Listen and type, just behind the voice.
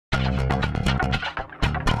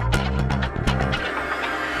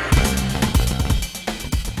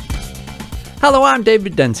Hello, I'm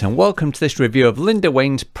David Denton. Welcome to this review of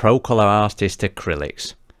Wain's Procolour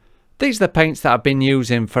Acrylics. These are the paints that I've been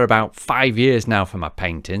using for about 5 years now for my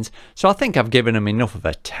paintings, so I think I've given them enough of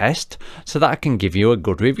a test so that I can give you a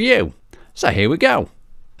good review. So here we go.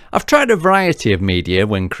 I've tried a variety of media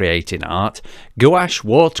when creating art: gouache,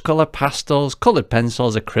 watercolour, pastels, coloured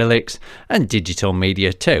pencils, acrylics and digital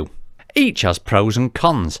media too. Each has pros and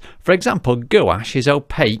cons. For example, gouache is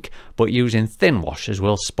opaque, but using thin washes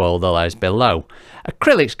will spoil the layers below.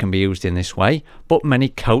 Acrylics can be used in this way, but many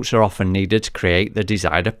coats are often needed to create the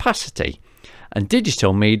desired opacity. And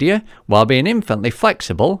digital media, while being infinitely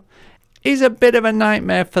flexible, is a bit of a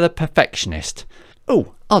nightmare for the perfectionist.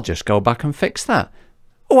 Oh, I'll just go back and fix that.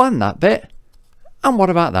 Oh, and that bit. And what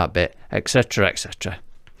about that bit? Etc, etc.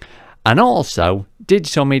 And also,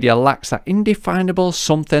 digital media lacks that indefinable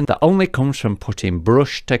something that only comes from putting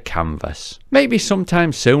brush to canvas. Maybe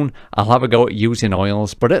sometime soon I'll have a go at using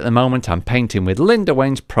oils, but at the moment I'm painting with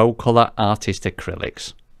Wain's Procolour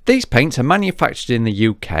Acrylics. These paints are manufactured in the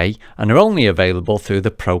UK and are only available through the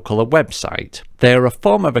Procolour website. They are a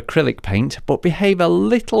form of acrylic paint but behave a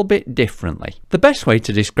little bit differently. The best way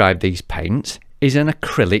to describe these paints is an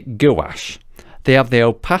acrylic gouache. They have the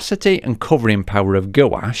opacity and covering power of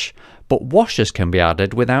gouache, but washes can be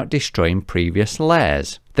added without destroying previous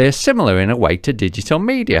layers. They are similar in a way to digital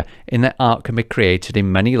media in that art can be created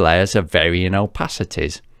in many layers of varying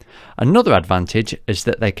opacities. Another advantage is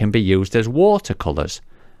that they can be used as watercolours.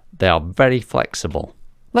 They are very flexible.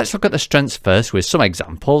 Let's look at the strengths first with some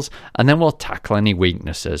examples, and then we'll tackle any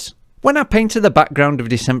weaknesses. When I painted the background of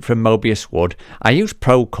Descent from Mobius Wood, I used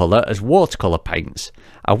Procolour as watercolour paints.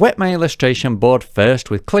 I wet my illustration board first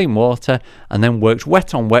with clean water and then worked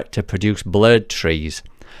wet on wet to produce blurred trees.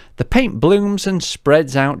 The paint blooms and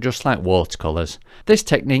spreads out just like watercolours. This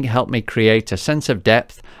technique helped me create a sense of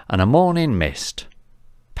depth and a morning mist.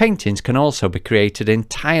 Paintings can also be created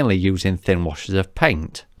entirely using thin washes of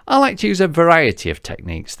paint. I like to use a variety of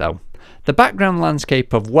techniques though. The background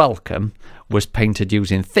landscape of Welcome was painted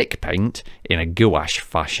using thick paint in a gouache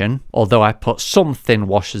fashion, although I put some thin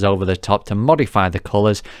washes over the top to modify the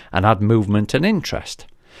colours and add movement and interest.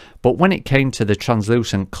 But when it came to the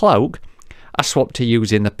translucent cloak, I swapped to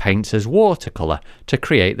using the paints as watercolour to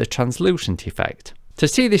create the translucent effect. To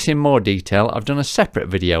see this in more detail, I've done a separate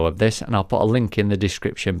video of this and I'll put a link in the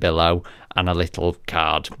description below and a little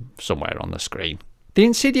card somewhere on the screen. The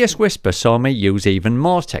Insidious Whisper saw me use even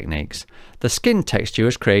more techniques. The skin texture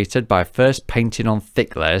was created by first painting on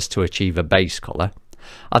thick layers to achieve a base colour.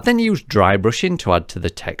 I then used dry brushing to add to the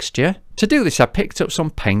texture. To do this I picked up some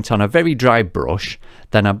paint on a very dry brush,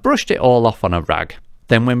 then I brushed it all off on a rag.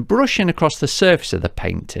 Then when brushing across the surface of the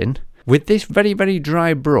painting, with this very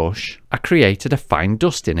dry brush, I created a fine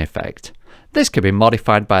dusting effect. This can be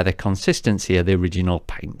modified by the consistency of the original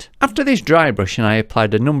paint. After this dry brushing I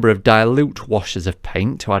applied a number of dilute washes of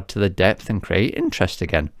paint to add to the depth and create interest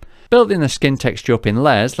again. Building the skin texture up in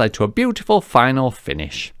layers led to a beautiful final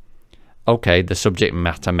finish. Okay, the subject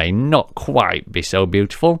matter may not quite be so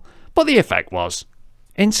beautiful, but the effect was.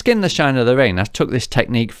 In Skin the Shine of the Rain I took this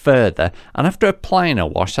technique further, and after applying a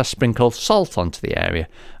wash I sprinkled salt onto the area,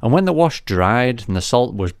 and when the wash dried and the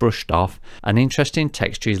salt was brushed off, an interesting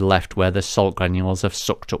texture is left where the salt granules have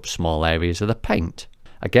sucked up small areas of the paint.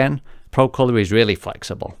 Again, Procolour is really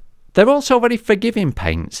flexible. They're also very forgiving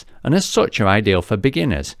paints, and as such are ideal for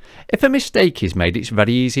beginners. If a mistake is made, it's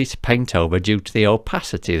very easy to paint over due to the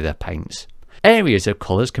opacity of the paints. Areas of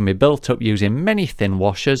colours can be built up using many thin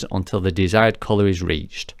washes until the desired colour is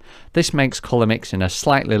reached. This makes colour mixing a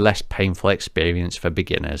slightly less painful experience for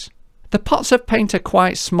beginners. The pots of paint are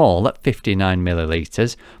quite small at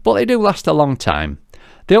 59ml, but they do last a long time.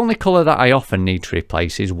 The only colour that I often need to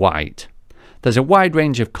replace is white. There's a wide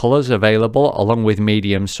range of colours available along with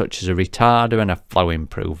mediums such as a retarder and a flow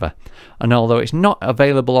improver. And although it's not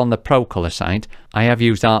available on the Procolour site, I have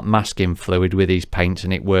used art masking fluid with these paints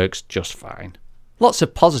and it works just fine. Lots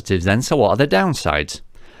of positives then, so what are the downsides?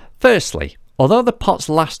 Firstly, although the pots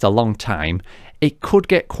last a long time, it could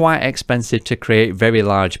get quite expensive to create very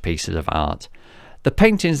large pieces of art. The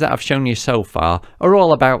paintings that I've shown you so far are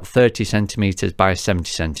all about 30cm by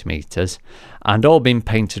 70cm and all been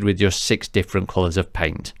painted with just 6 different colours of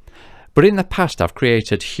paint. But in the past I've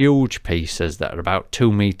created huge pieces that are about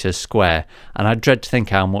 2 meters square, and I dread to think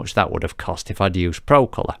how much that would have cost if I'd used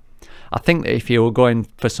Procolour. I think that if you were going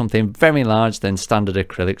for something very large, then standard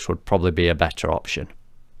acrylics would probably be a better option.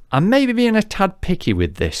 I may be being a tad picky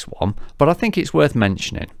with this one, but I think it's worth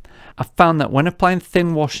mentioning. I've found that when applying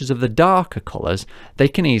thin washes of the darker colours, they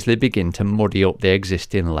can easily begin to muddy up the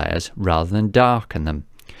existing layers rather than darken them.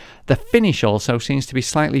 The finish also seems to be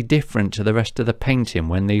slightly different to the rest of the painting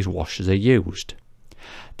when these washes are used.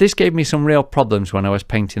 This gave me some real problems when I was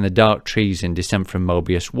painting the dark trees in Descent from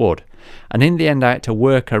Mobius wood, and in the end I had to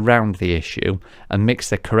work around the issue and mix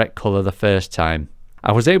the correct colour the first time.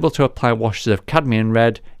 I was able to apply washes of cadmium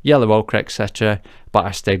red, yellow ochre, etc., but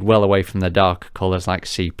I stayed well away from the darker colours like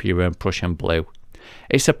sepia and Prussian blue.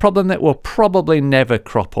 It's a problem that will probably never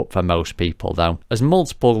crop up for most people though, as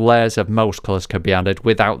multiple layers of most colours could be added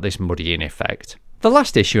without this muddying effect. The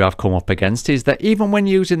last issue I've come up against is that even when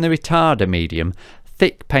using the retarder medium,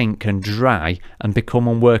 thick paint can dry and become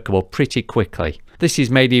unworkable pretty quickly. This is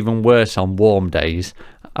made even worse on warm days.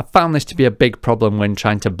 I found this to be a big problem when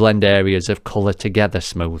trying to blend areas of colour together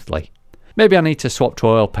smoothly. Maybe I need to swap to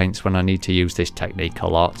oil paints when I need to use this technique a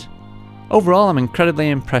lot. Overall, I'm incredibly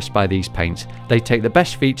impressed by these paints. They take the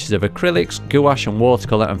best features of acrylics, gouache and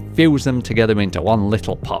watercolour and fuse them together into one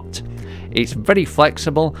little pot. It's very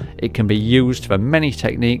flexible, it can be used for many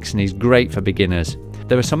techniques and is great for beginners.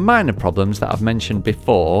 There are some minor problems that I've mentioned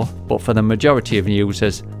before, but for the majority of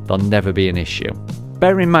users, they'll never be an issue.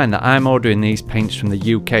 Bear in mind that I'm ordering these paints from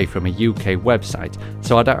the UK from a UK website,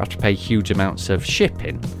 so I don't have to pay huge amounts of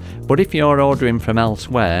shipping. But if you're ordering from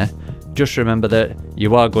elsewhere, just remember that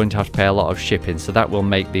you are going to have to pay a lot of shipping, so that will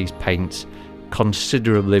make these paints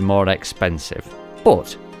considerably more expensive.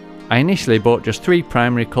 But I initially bought just 3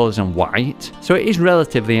 primary colours and white, so it is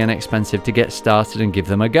relatively inexpensive to get started and give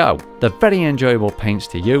them a go. They're very enjoyable paints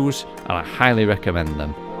to use and I highly recommend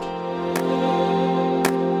them.